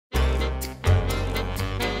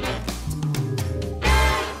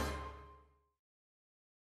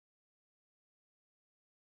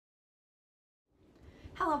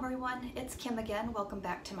Hello everyone, it's Kim again. Welcome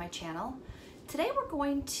back to my channel. Today we're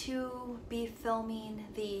going to be filming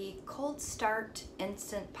the Cold Start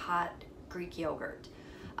Instant Pot Greek yogurt.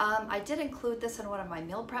 I did include this in one of my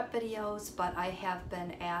meal prep videos, but I have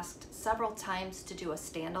been asked several times to do a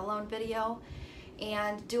standalone video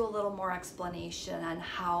and do a little more explanation on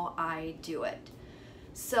how I do it.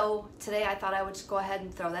 So today I thought I would just go ahead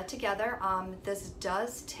and throw that together. This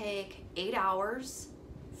does take 8 hours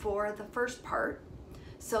for the first part.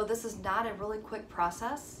 So this is not a really quick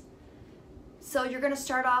process. So you're going to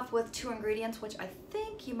start off with 2 ingredients, which I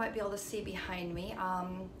think you might be able to see behind me.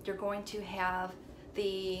 You're going to have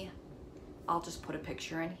I'll just put a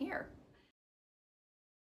picture in here.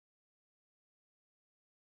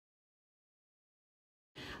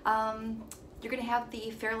 You're going to have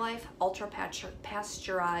the Fairlife Ultra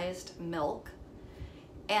Pasteurized milk.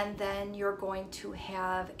 And then you're going to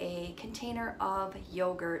have a container of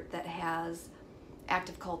yogurt that has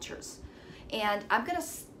active cultures. And I'm going to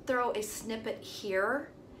throw a snippet here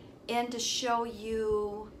in to show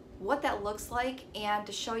you what that looks like, and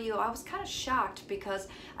to show you I was kind of shocked because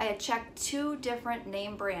I had checked 2 different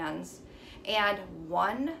name brands and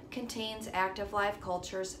one contains active live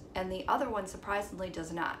cultures and the other one surprisingly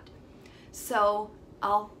does not. So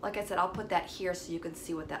like I said, I'll put that here so you can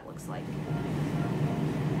see what that looks like.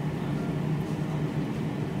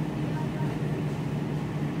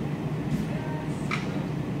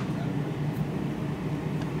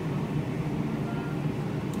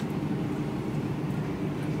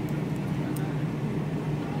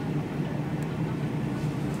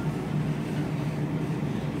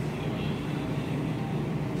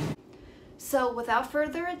 So without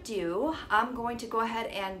further ado, I'm going to go ahead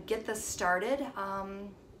and get this started.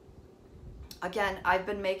 Again, I've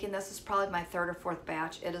been making this is probably my 3rd or 4th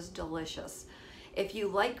batch. It is delicious. If you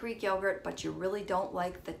like Greek yogurt, but you really don't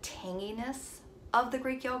like the tanginess of the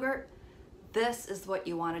Greek yogurt, this is what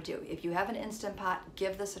you want to do. If you have an Instant Pot,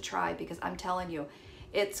 give this a try, because I'm telling you,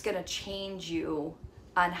 it's going to change you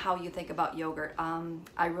on how you think about yogurt.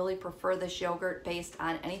 I really prefer this yogurt based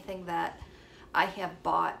on anything that I have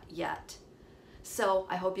bought yet. So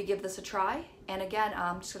I hope you give this a try. And again,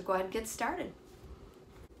 I'm just going to go ahead and get started.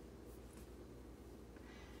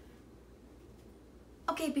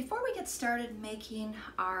 Okay, before we get started making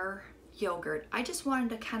our yogurt, I just wanted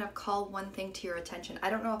to kind of call one thing to your attention. I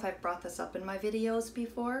don't know if I've brought this up in my videos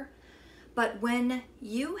before, but when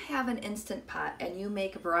you have an Instant Pot and you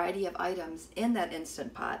make a variety of items in that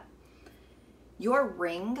Instant Pot, your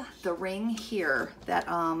ring, the ring here that,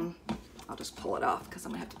 I'll just pull it off because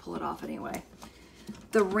I'm gonna have to pull it off anyway.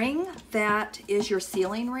 The ring that is your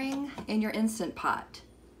sealing ring in your Instant Pot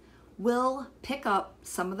will pick up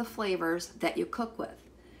some of the flavors that you cook with.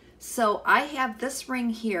 So I have this ring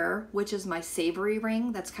here, which is my savory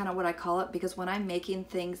ring. That's kind of what I call it, because when I'm making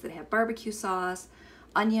things that have barbecue sauce,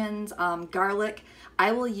 onions, garlic,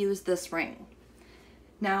 I will use this ring.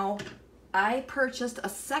 Now, I purchased a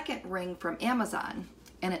second ring from Amazon,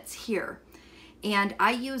 and it's here. And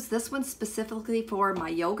I use this one specifically for my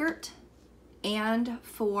yogurt and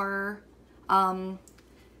for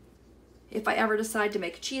if I ever decide to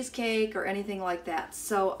make a cheesecake or anything like that.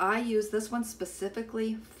 So I use this one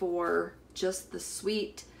specifically for just the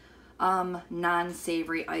sweet,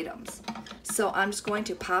 non-savory items. So I'm just going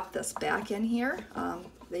to pop this back in here.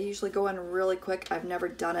 They usually go in really quick. I've never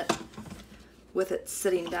done it with it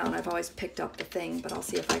sitting down. I've always picked up the thing, but I'll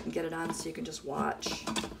see if I can get it on so you can just watch.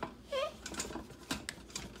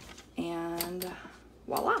 And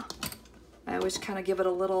voila. I always kind of give it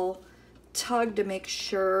a little tug to make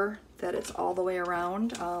sure that it's all the way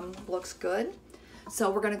around. Looks good. So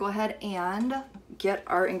we're going to go ahead and get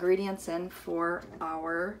our ingredients in for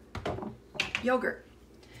our yogurt.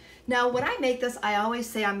 Now when I make this, I always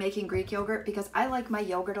say I'm making Greek yogurt because I like my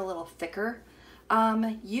yogurt a little thicker.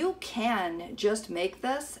 You can just make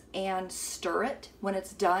this and stir it when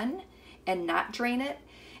it's done and not drain it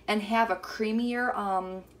and have a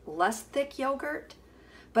creamier, less thick yogurt.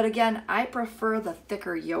 But again, I prefer the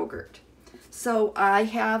thicker yogurt. So I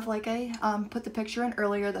have, like I put the picture in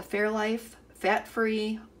earlier, the Fairlife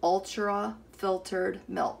fat-free ultra filtered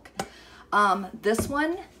milk. This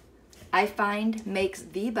one I find makes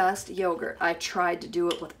the best yogurt. I tried to do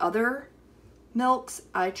it with other milks.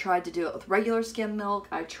 I tried to do it with regular skim milk.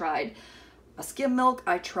 I tried a skim milk.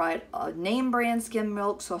 I tried a name brand skim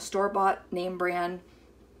milk, so a store-bought name brand.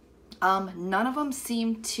 None of them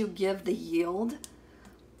seemed to give the yield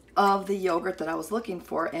of the yogurt that I was looking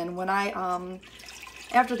for. And when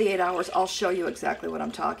after the 8 hours, I'll show you exactly what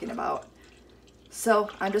I'm talking about. So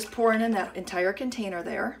I'm just pouring in that entire container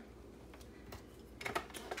there.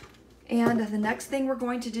 And the next thing we're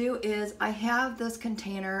going to do is I have this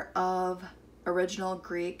container of original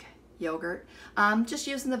Greek yogurt. I'm just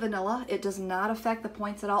using the vanilla. It does not affect the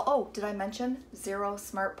points at all. Oh, did I mention Zero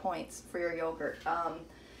SmartPoints for your yogurt?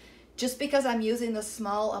 Just because I'm using the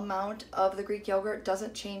small amount of the Greek yogurt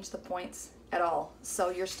doesn't change the points at all. So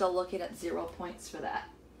you're still looking at 0 points for that.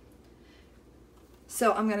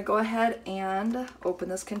 So I'm gonna go ahead and open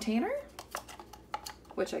this container,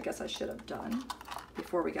 which I guess I should have done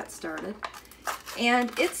before we got started.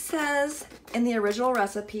 And it says in the original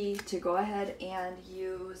recipe to go ahead and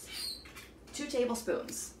use 2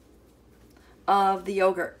 tablespoons of the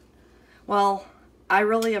yogurt. Well, I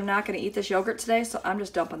really am not going to eat this yogurt today, so I'm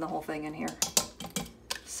just dumping the whole thing in here.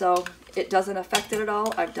 So it doesn't affect it at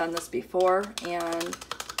all. I've done this before and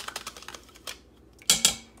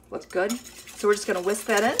looks good. So we're just going to whisk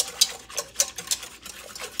that in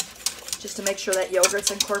just to make sure that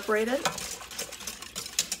yogurt's incorporated.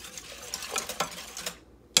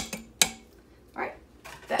 All right,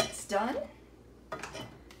 that's done.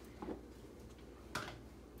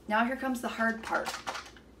 Now here comes the hard part.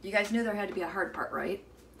 You guys knew there had to be a hard part, right?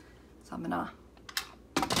 So I'm gonna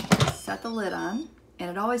set the lid on, and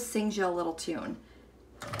it always sings you a little tune.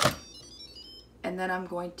 And then I'm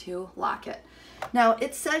going to lock it. Now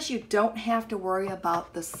it says you don't have to worry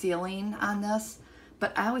about the sealing on this,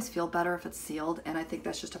 but I always feel better if it's sealed, and I think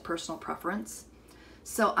that's just a personal preference.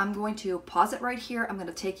 So I'm going to pause it right here. I'm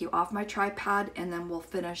gonna take you off my tripod, and then we'll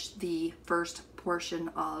finish the first portion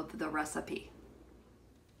of the recipe.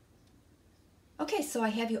 Okay, so I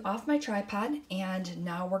have you off my tripod, and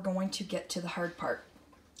now we're going to get to the hard part.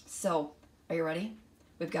 So, are you ready?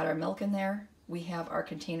 We've got our milk in there. We have our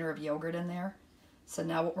container of yogurt in there. So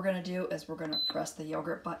now what we're gonna do is we're gonna press the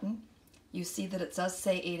yogurt button. You see that it does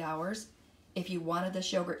say 8 hours. If you wanted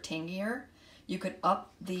this yogurt tangier, you could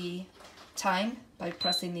up the time by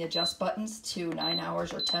pressing the adjust buttons to 9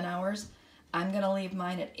 hours or 10 hours. I'm gonna leave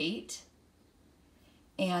mine at 8.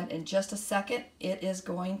 And in just a second, it is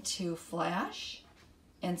going to flash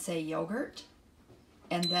and say yogurt.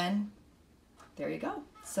 And then, there you go.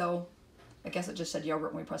 So, I guess it just said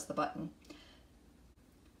yogurt when we pressed the button.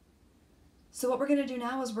 So what we're gonna do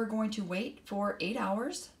now is we're going to wait for 8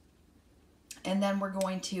 hours. And then we're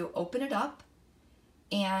going to open it up.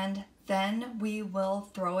 And then we will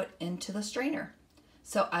throw it into the strainer.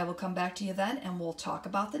 So I will come back to you then, and we'll talk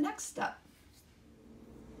about the next step.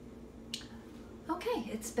 Okay,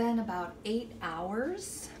 it's been about 8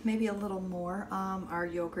 hours, maybe a little more. Our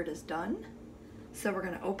yogurt is done. So we're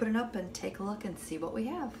gonna open it up and take a look and see what we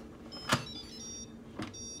have.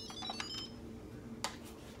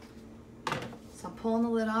 So I'm pulling the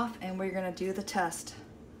lid off, and we're gonna do the test.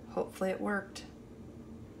 Hopefully it worked.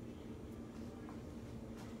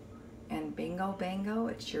 And bingo bango,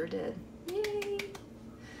 it sure did. Yay!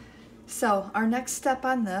 So our next step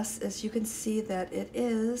on this is you can see that it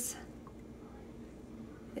is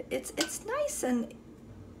It's nice and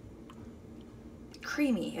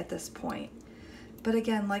creamy at this point. But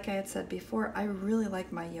again, like I had said before, I really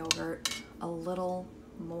like my yogurt a little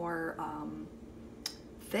more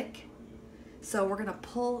thick. So we're gonna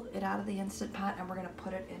pull it out of the Instant Pot, and we're gonna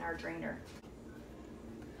put it in our drainer.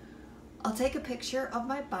 I'll take a picture of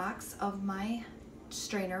my box of my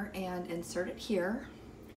strainer and insert it here.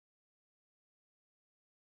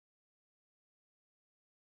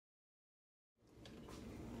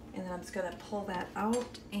 And then I'm just gonna pull that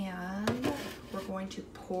out, and we're going to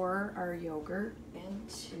pour our yogurt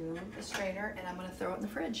into the strainer, and I'm gonna throw it in the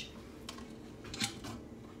fridge.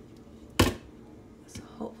 So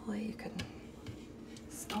hopefully you can,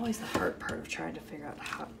 it's always the hard part of trying to figure out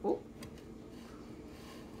how, oh,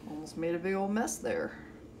 almost made a big old mess there.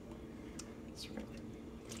 So we're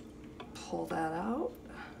gonna pull that out.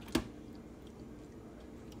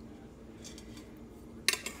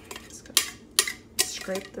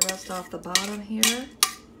 Scrape the rest off the bottom here.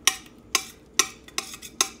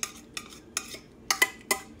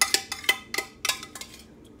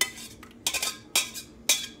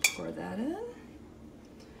 Pour that in.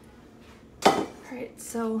 All right,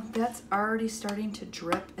 so that's already starting to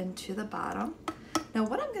drip into the bottom. Now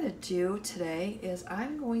what I'm gonna do today is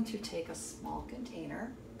I'm going to take a small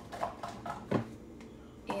container,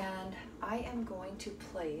 and I am going to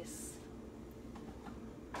place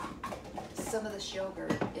some of this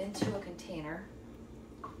yogurt into a container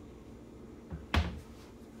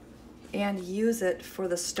and use it for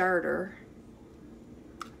the starter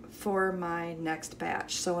for my next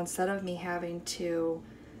batch. So instead of me having to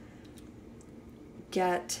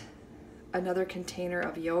get another container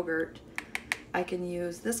of yogurt, I can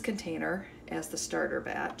use this container as the starter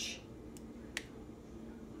batch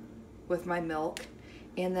with my milk,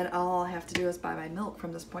 and then all I'll have to do is buy my milk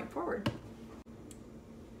from this point forward.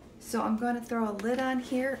 So I'm going to throw a lid on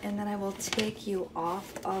here, and then I will take you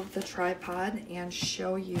off of the tripod and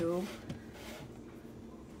show you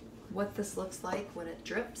what this looks like when it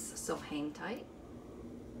drips, so hang tight.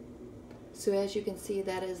 So as you can see,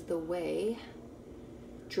 that is the whey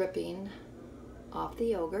dripping off the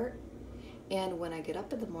yogurt, and when I get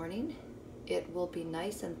up in the morning, it will be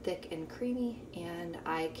nice and thick and creamy, and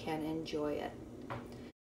I can enjoy it.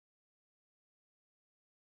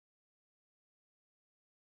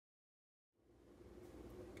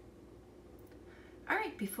 All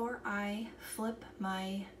right, before I flip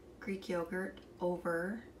my Greek yogurt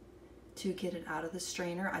over to get it out of the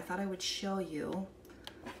strainer, I thought I would show you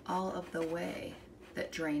all of the whey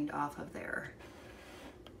that drained off of there.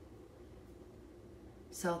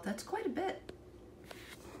 So that's quite a bit.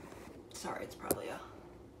 Sorry, it's probably a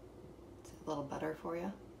little better for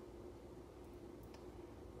you.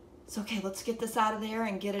 So okay, let's get this out of there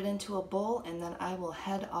and get it into a bowl, and then I will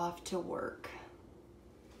head off to work.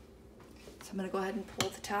 So I'm gonna go ahead and pull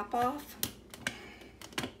the top off.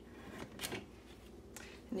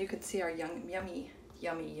 And you can see our yummy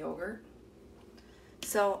yogurt.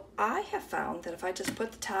 So I have found that if I just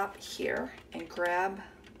put the top here and grab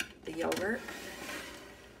the yogurt,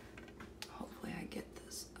 hopefully I get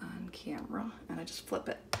this on camera, and I just flip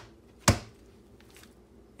it,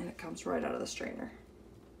 and it comes right out of the strainer.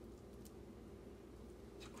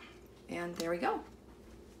 And there we go.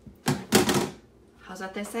 How's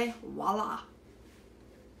that they say? Voila!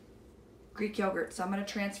 Greek yogurt. So I'm going to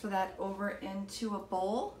transfer that over into a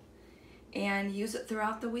bowl and use it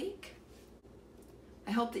throughout the week.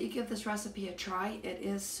 I hope that you give this recipe a try. It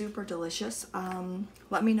is super delicious.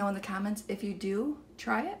 Let me know in the comments if you do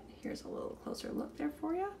try it. Here's a little closer look there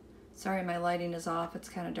for you. Sorry, my lighting is off. It's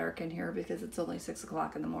kind of dark in here because it's only 6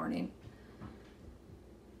 o'clock in the morning.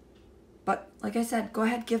 But like I said, go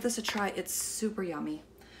ahead, give this a try. It's super yummy.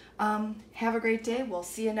 Have a great day. We'll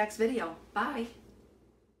see you next video. Bye.